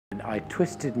and I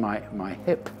twisted my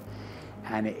hip,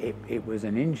 and it was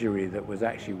an injury that was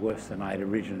actually worse than I'd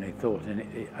originally thought.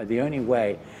 And the only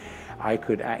way I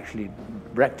could actually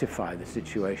rectify the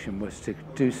situation was to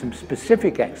do some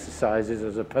specific exercises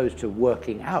as opposed to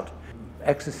working out.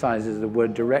 Exercises that were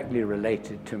directly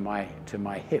related to my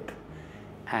hip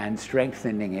and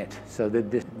strengthening it so that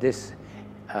this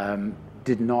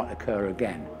did not occur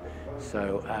again.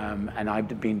 So, and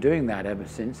I've been doing that ever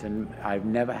since, and I've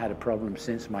never had a problem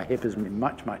since. My hip has been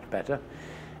much, much better.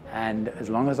 And as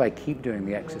long as I keep doing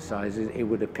the exercises, it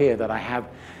would appear that I have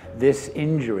this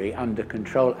injury under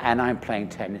control, and I'm playing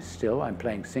tennis still. I'm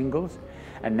playing singles,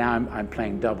 and now I'm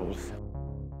playing doubles.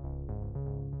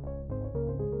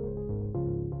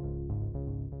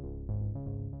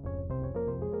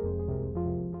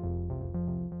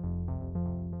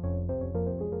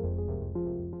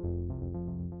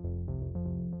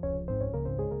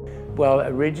 Well,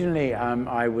 originally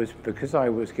because I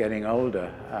was getting older,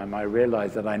 I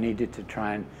realized that I needed to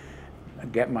try and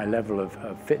get my level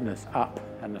of fitness up.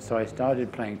 And so I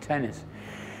started playing tennis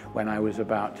when I was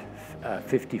about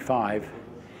 55.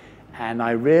 And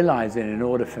I realized that in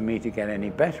order for me to get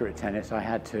any better at tennis, I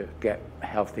had to get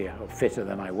healthier or fitter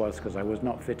than I was, because I was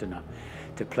not fit enough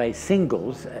to play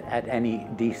singles at any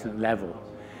decent level.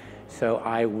 So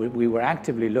we were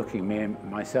actively looking,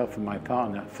 myself and my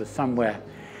partner, for somewhere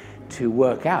to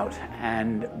work out,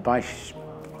 and by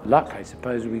luck, I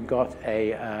suppose, we got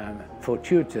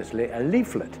fortuitously a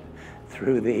leaflet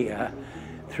through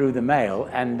the mail,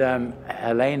 and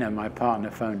Helena, my partner,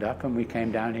 phoned up, and we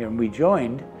came down here, and we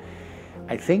joined,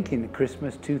 I think, in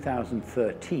Christmas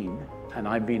 2013, and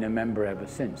I've been a member ever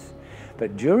since.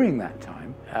 But during that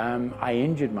time, I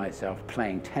injured myself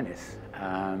playing tennis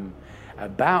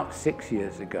about 6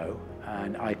 years ago,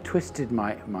 and I twisted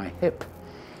my hip.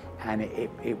 And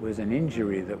it was an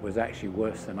injury that was actually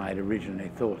worse than I'd originally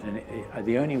thought. And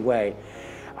the only way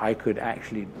I could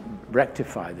actually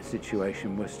rectify the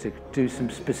situation was to do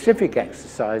some specific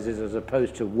exercises as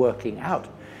opposed to working out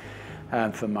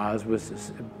for Miles,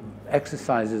 was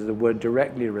exercises that were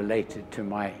directly related to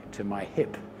my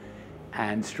hip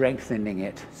and strengthening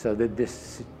it so that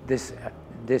this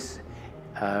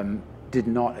did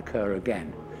not occur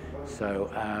again. So,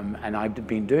 and I've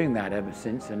been doing that ever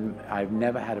since, and I've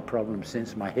never had a problem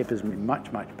since. My hip has been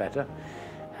much, much better.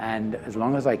 And as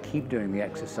long as I keep doing the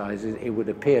exercises, it would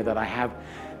appear that I have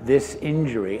this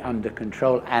injury under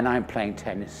control, and I'm playing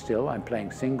tennis still. I'm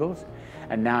playing singles,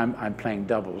 and now I'm playing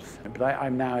doubles. But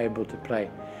I'm now able to play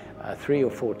 3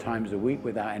 or 4 times a week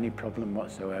without any problem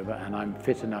whatsoever, and I'm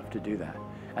fit enough to do that.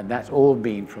 And that's all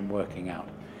been from working out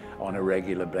on a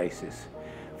regular basis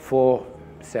for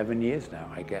 7 years now,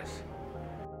 I guess.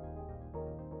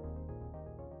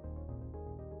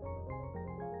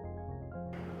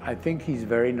 I think he's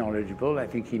very knowledgeable. I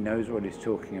think he knows what he's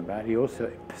talking about. He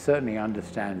also certainly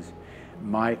understands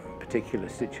my particular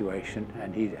situation,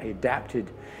 and he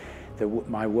adapted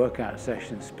my workout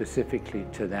sessions specifically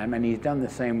to them. And he's done the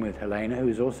same with Helena,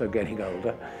 who's also getting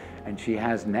older, and she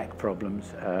has neck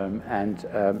problems,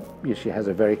 she has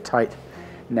a very tight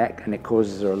neck, and it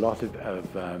causes her a lot of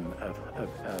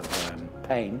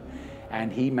pain,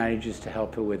 and he manages to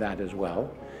help her with that as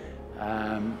well.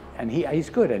 And he's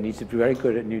good, and he's very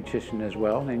good at nutrition as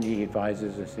well, and he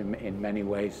advises us in many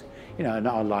ways, you know, in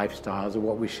our lifestyles of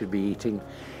what we should be eating,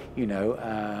 you know,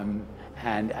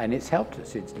 and it's helped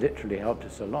us. It's literally helped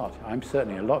us a lot. I'm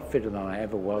certainly a lot fitter than I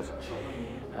ever was.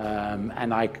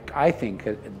 And I think,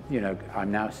 you know, I'm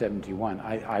now 71.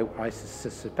 I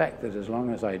suspect that as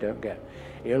long as I don't get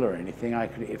ill or anything,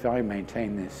 if I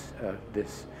maintain this,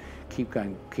 keep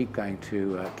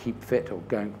fit or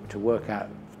going to work out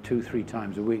 2-3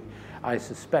 times a week, I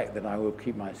suspect that I will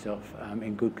keep myself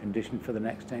in good condition for the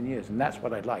next 10 years, and that's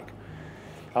what I'd like.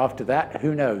 After that,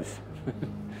 who knows?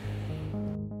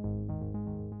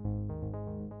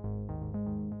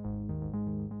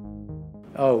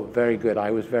 Oh, very good. I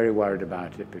was very worried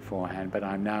about it beforehand, but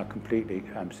I'm now completely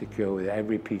secure with it.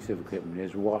 Every piece of equipment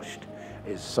is washed,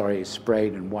 is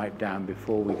sprayed and wiped down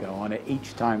before we go on it,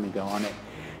 each time we go on it.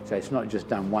 So it's not just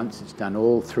done once, it's done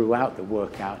all throughout the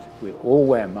workout. We all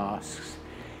wear masks,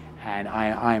 and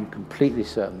I am completely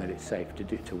certain that it's safe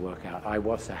to work out. I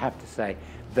was, I have to say,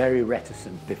 very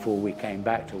reticent before we came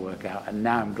back to work out, and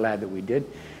now I'm glad that we did,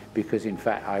 because in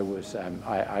fact I was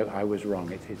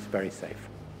wrong. It's very safe.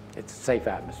 It's a safe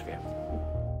atmosphere.